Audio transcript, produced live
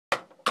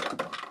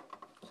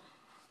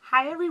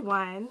Hi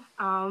everyone,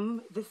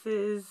 this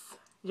is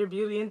your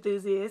beauty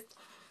enthusiast,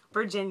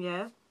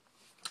 Virginia,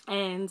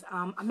 and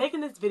I'm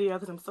making this video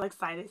because I'm so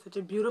excited. It's such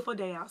a beautiful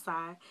day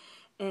outside,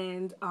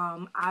 and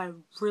I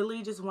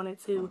really just wanted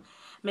to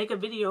make a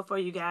video for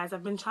you guys.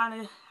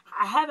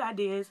 I have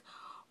ideas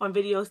on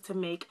videos to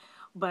make,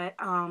 but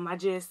I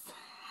just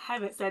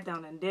haven't sat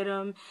down and did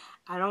them.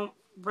 I don't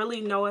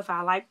really know if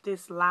I like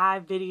this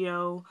live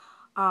video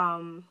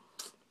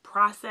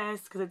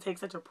process because it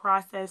takes such a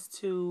process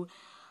to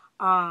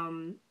not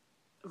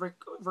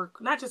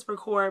just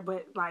record,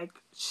 but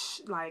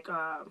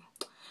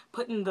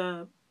putting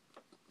the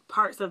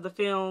parts of the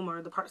film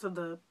or the parts of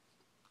the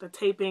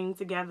taping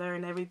together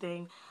and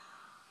everything.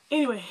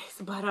 Anyways,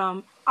 but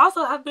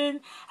also have to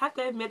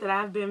admit that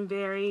I've been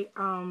very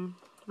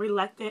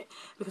reluctant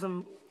because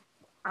I'm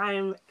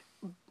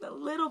a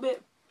little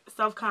bit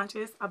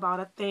self-conscious about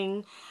a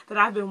thing that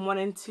I've been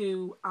wanting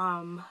to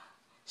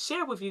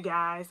share with you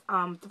guys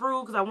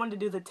because I wanted to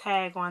do the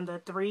tag on the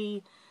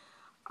 3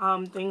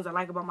 things I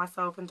like about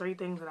myself and 3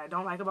 things that I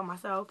don't like about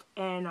myself,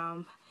 and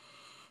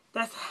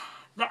that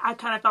I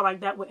kind of felt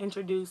like that would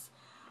introduce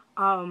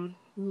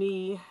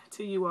me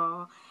to you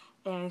all,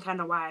 and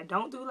kind of why I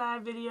don't do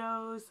live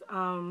videos.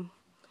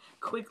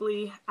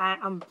 Quickly, I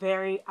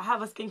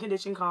have a skin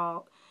condition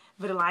called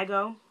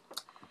vitiligo,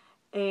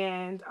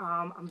 and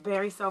I'm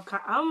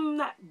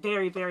not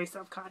very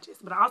self-conscious,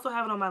 but I also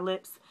have it on my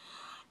lips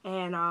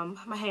and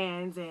my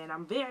hands, and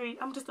I'm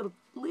just a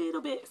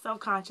little bit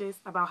self-conscious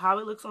about how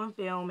it looks on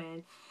film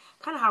and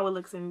kind of how it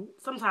looks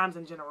sometimes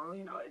in general.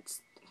 You know,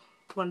 it's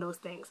one of those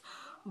things.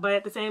 But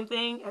at the same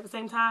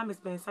time, it's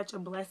been such a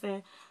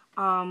blessing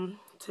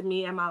to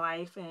me and my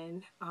life,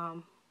 and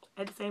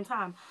at the same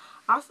time,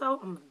 also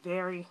I'm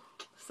very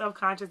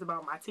self-conscious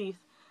about my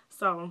teeth.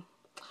 So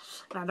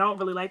I don't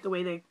really like the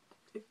way they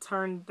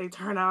turn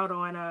out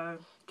on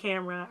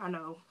camera. I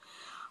know,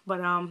 but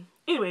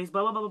anyways,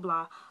 blah blah blah blah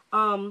blah.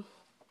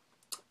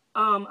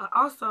 I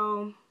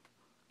also,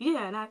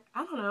 yeah, and I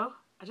don't know,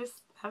 I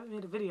just haven't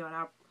made a video, and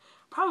I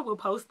probably will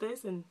post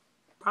this and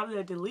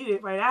probably delete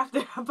it right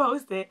after I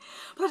post it,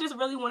 but I just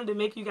really wanted to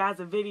make you guys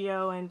a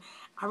video, and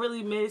I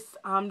really miss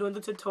doing the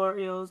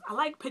tutorials. I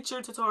like picture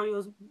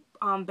tutorials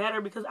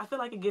better because I feel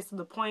like it gets to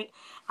the point.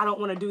 I don't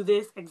want to do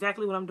this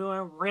exactly what I'm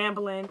doing,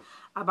 rambling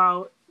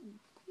about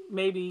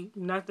maybe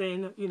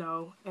nothing, you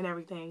know, and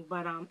everything.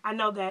 But I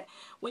know that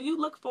when you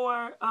look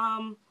for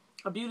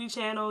a beauty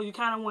channel, you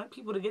kind of want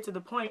people to get to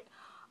the point.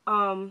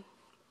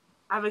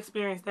 I've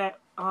experienced that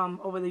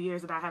over the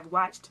years that I have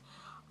watched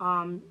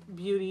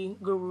beauty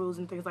gurus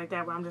and things like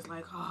that, where I'm just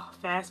like, oh,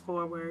 fast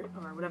forward,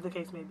 or whatever the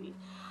case may be.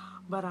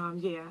 But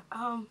yeah,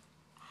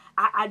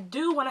 I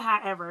do want to,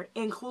 however,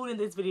 include in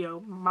this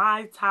video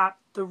my top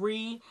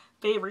 3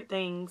 favorite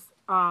things,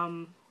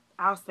 I'll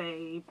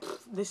say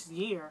this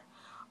year,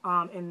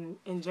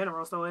 in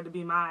general. So it'll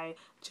be my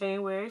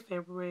January,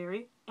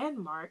 February, and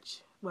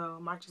March.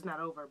 Well, March is not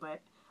over, but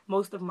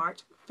most of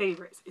March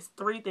favorites. It's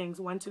 3 things,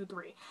 1, 2,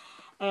 3.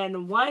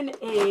 And one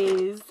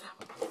thing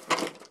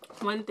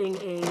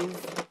is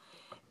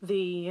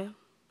the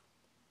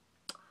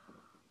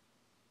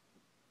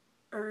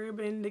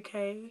Urban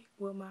Decay.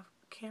 Will my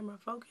camera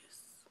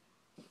focus?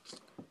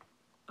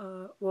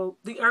 Well,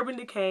 the Urban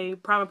Decay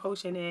Primer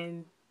Potion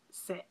in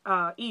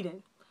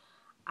Eden.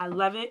 I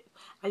love it.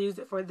 I use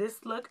it for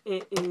this look.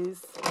 It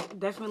is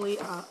definitely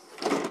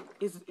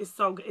it's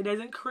so good. It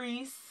doesn't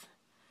crease.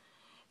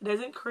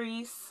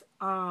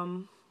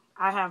 I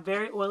have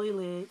very oily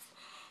lids,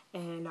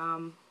 and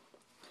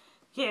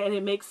yeah, and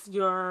it makes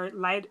your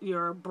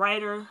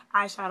brighter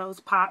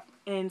eyeshadows pop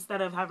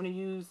instead of having to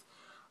use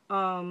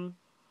NYX's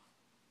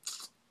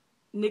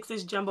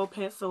Jumbo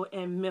Pencil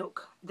and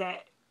Milk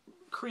that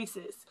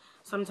creases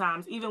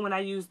sometimes. Even when I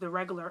use the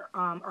regular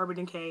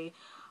Urban Decay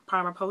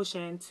Primer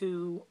Potion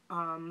to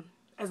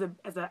as an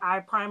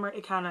eye primer,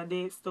 it kind of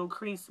did still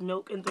crease,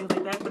 Milk and things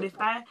like that. But if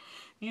I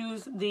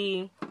use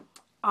the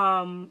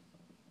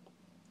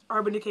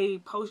Urban Decay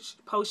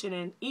Potion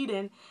in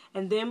Eden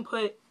and then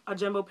put a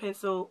Jumbo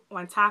Pencil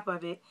on top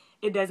of it,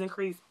 it doesn't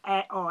crease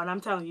at all. And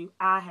I'm telling you,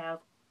 I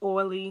have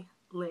oily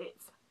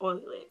lids.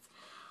 What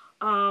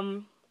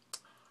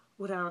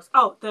else?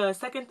 Oh, the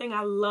second thing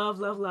I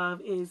love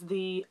is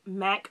the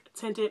MAC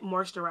Tinted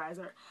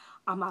Moisturizer.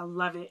 I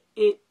love it.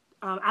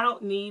 I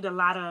don't need I'm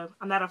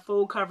not a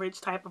full coverage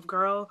type of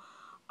girl.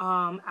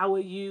 I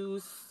would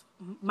use,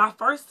 my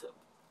first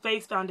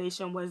face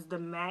foundation was the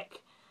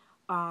MAC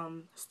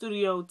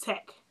Studio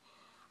Tech,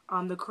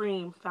 the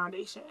cream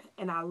foundation,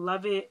 and I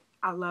love it.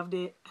 I loved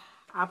it.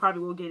 I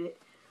probably will get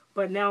it,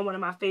 but now one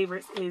of my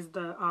favorites is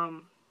the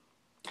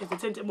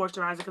tinted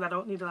moisturizer because I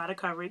don't need a lot of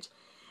coverage,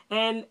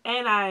 and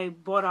I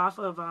bought off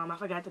of I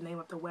forgot the name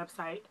of the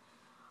website,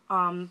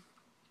 the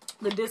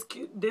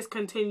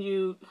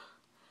discontinued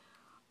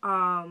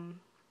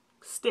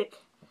stick,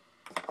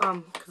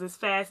 because it's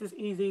fast, it's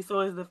easy. So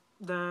is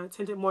the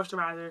tinted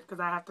moisturizer, because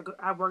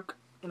I work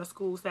in a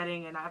school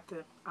setting, and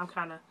I'm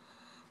kind of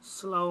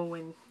slow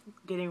and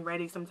getting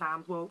ready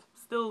sometimes. Well,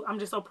 I'm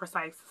just so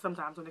precise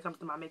sometimes when it comes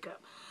to my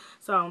makeup.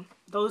 So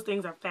those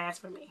things are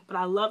fast for me. But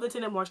I love the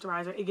tinted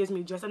moisturizer. It gives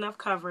me just enough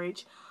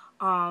coverage.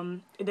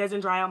 It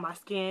doesn't dry out my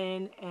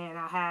skin, and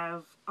I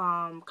have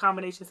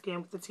combination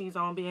skin with the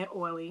T-zone being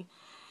oily.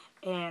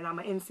 And I'm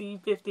an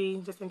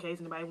NC50, just in case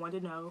anybody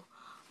wanted to know.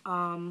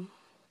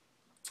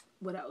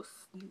 What else?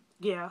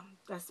 Yeah,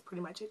 that's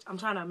pretty much it. I'm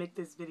trying to make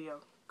this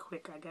video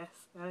quick, I guess.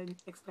 I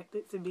didn't expect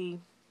it to be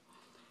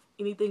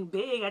anything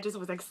big. I just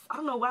was like, I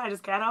don't know why. I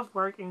just got off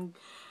work, and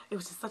it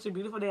was just such a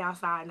beautiful day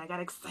outside, and I got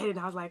excited, and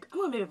I was like, I'm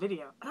gonna make a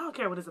video. I don't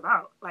care what it's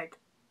about. Like,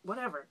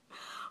 whatever.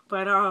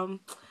 But,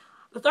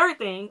 the third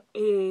thing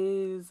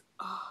is,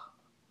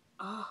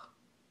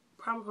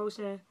 Primer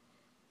Potion,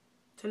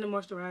 Tinted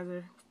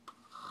Moisturizer.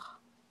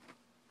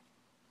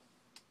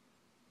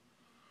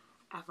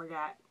 I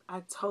forgot.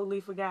 I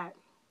totally forgot.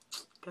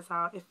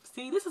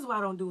 See, this is why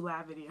I don't do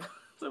live videos.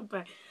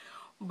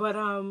 but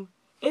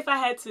if I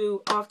had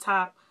to, off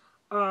top,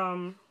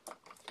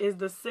 is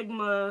the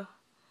Sigma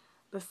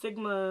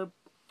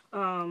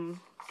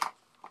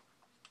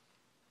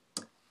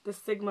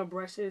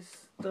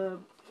brushes, the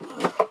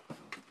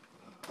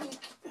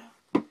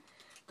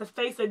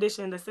face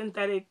edition, the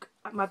synthetic.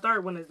 My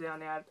third one is down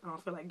there. I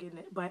don't feel like getting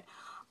it, but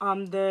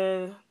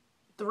the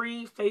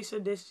three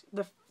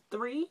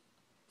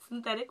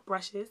synthetic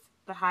brushes,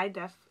 the high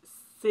def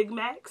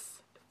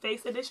Sigmax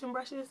face edition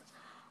brushes.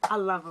 I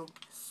love them.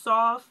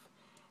 Soft.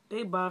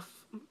 They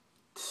buff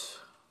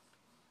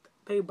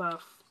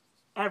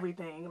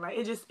everything. Like,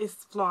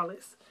 it's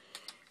flawless.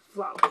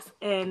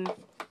 And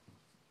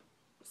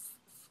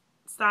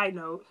side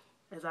note,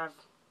 as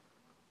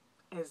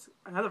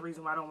another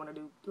reason why I don't want to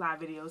do live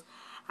videos,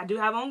 I do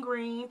have on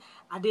green.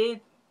 I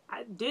did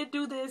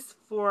do this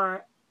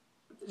for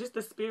just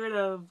the spirit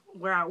of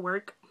where I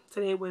work.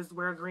 Today was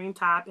wear a green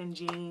top and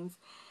jeans,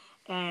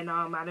 and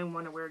I didn't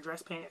want to wear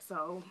dress pants,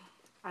 so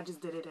I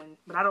just did it.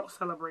 But I don't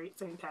celebrate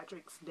St.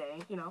 Patrick's Day,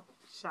 you know.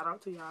 Shout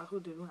out to y'all who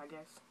do, I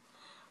guess.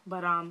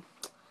 But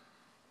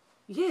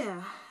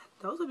yeah,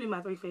 those would be my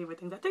 3 favorite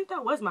things. I think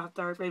that was my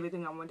 3rd favorite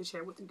thing I wanted to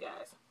share with you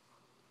guys.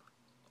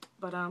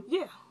 But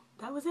yeah,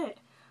 that was it.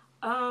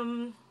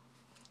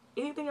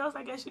 Anything else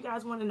I guess you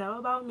guys want to know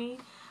about me,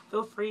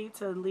 feel free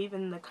to leave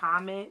in the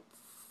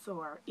comments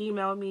or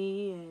email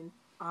me, and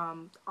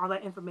all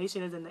that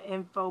information is in the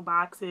info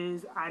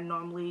boxes. I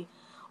normally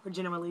or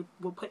generally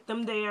will put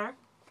them there.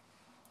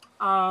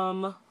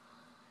 And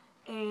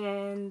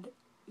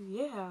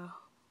yeah,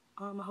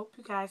 I hope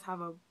you guys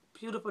have a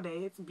beautiful day.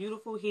 It's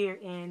beautiful here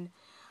in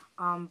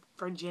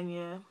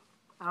Virginia.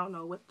 I don't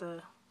know what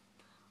the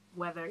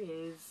weather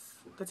is,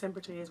 the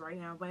temperature is right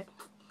now, but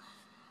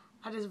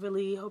I just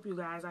really hope you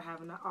guys are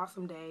having an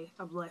awesome day,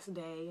 a blessed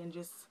day, and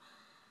just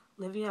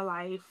living your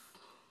life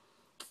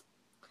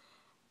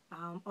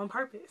on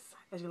purpose,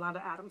 as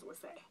Yolanda Adams would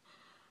say.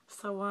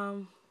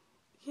 So,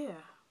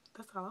 yeah,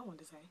 that's all I wanted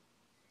to say.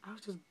 I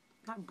was just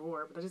not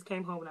bored, but I just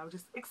came home and I was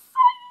just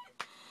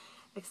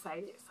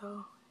excited.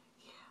 So,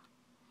 yeah.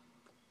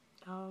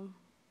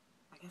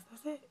 I guess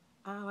that's it.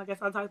 I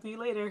guess I'll talk to you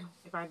later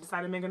if I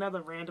decide to make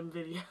another random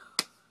video.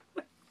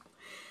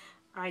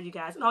 Alright, you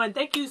guys. Oh, and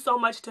thank you so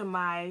much to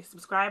my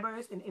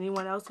subscribers and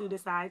anyone else who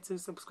decides to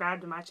subscribe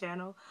to my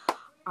channel.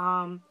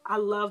 I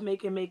love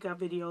making makeup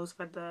videos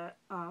for the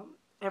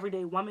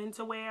everyday woman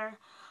to wear.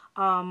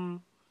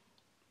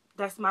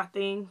 That's my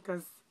thing,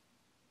 because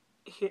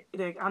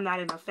I'm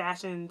not in a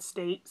fashion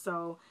state,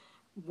 so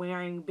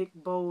wearing big,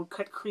 bold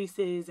cut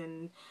creases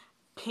and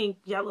pink,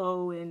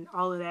 yellow, and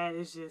all of that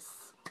is just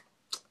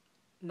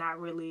not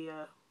really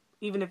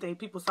even if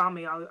people saw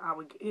me, I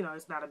would, you know,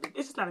 it's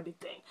just not a big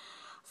thing.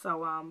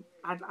 So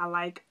I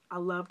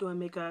love doing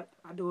makeup.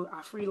 I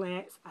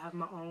freelance. I have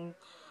my own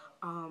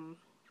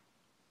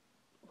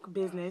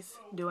business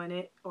doing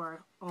it,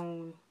 or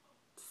own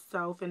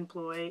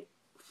self-employed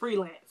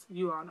freelance.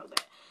 You all know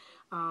that.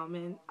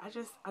 And I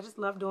just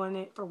love doing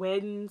it for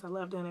weddings. I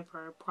love doing it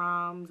for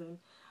proms and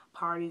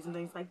parties and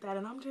things like that.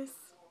 And I'm just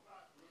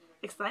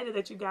excited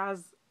that you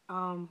guys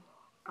are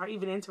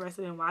even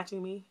interested in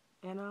watching me.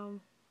 And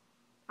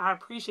I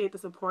appreciate the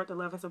support, the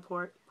love and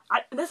support.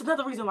 That's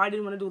another reason why I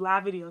didn't want to do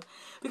live videos,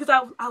 because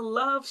I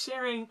love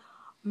sharing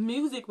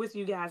music with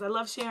you guys. I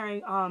love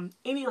sharing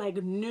any like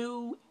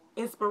new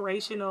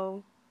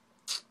inspirational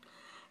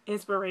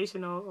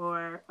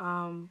or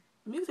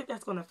music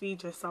that's going to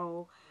feed your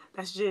soul.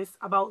 That's just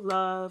about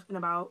love and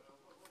about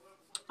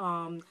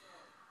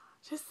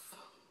just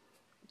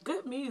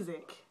good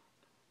music.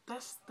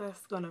 That's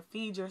going to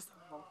feed your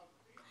soul.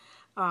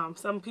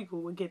 Some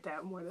people would get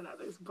that more than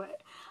others,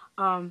 but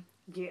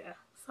yeah.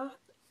 So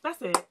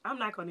that's it. I'm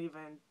not going to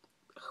even,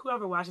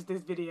 whoever watches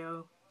this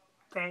video,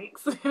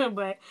 thanks.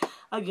 But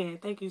again,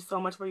 thank you so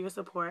much for your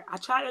support. I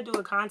tried to do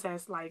a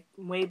contest like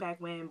way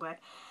back when, but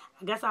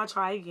I guess I'll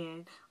try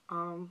again.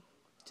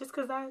 Just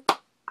because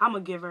I'm a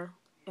giver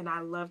and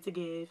I love to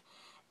give.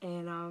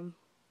 And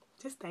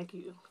just thank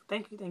you.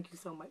 Thank you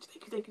so much.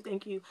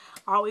 Thank you.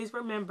 Always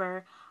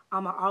remember,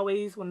 I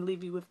always want to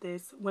leave you with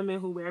this. Women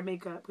who wear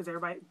makeup, because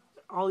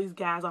all these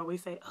guys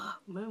always say,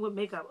 women with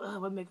makeup,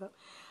 with makeup.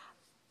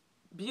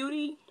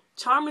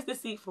 charm is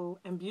deceitful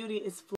and beauty is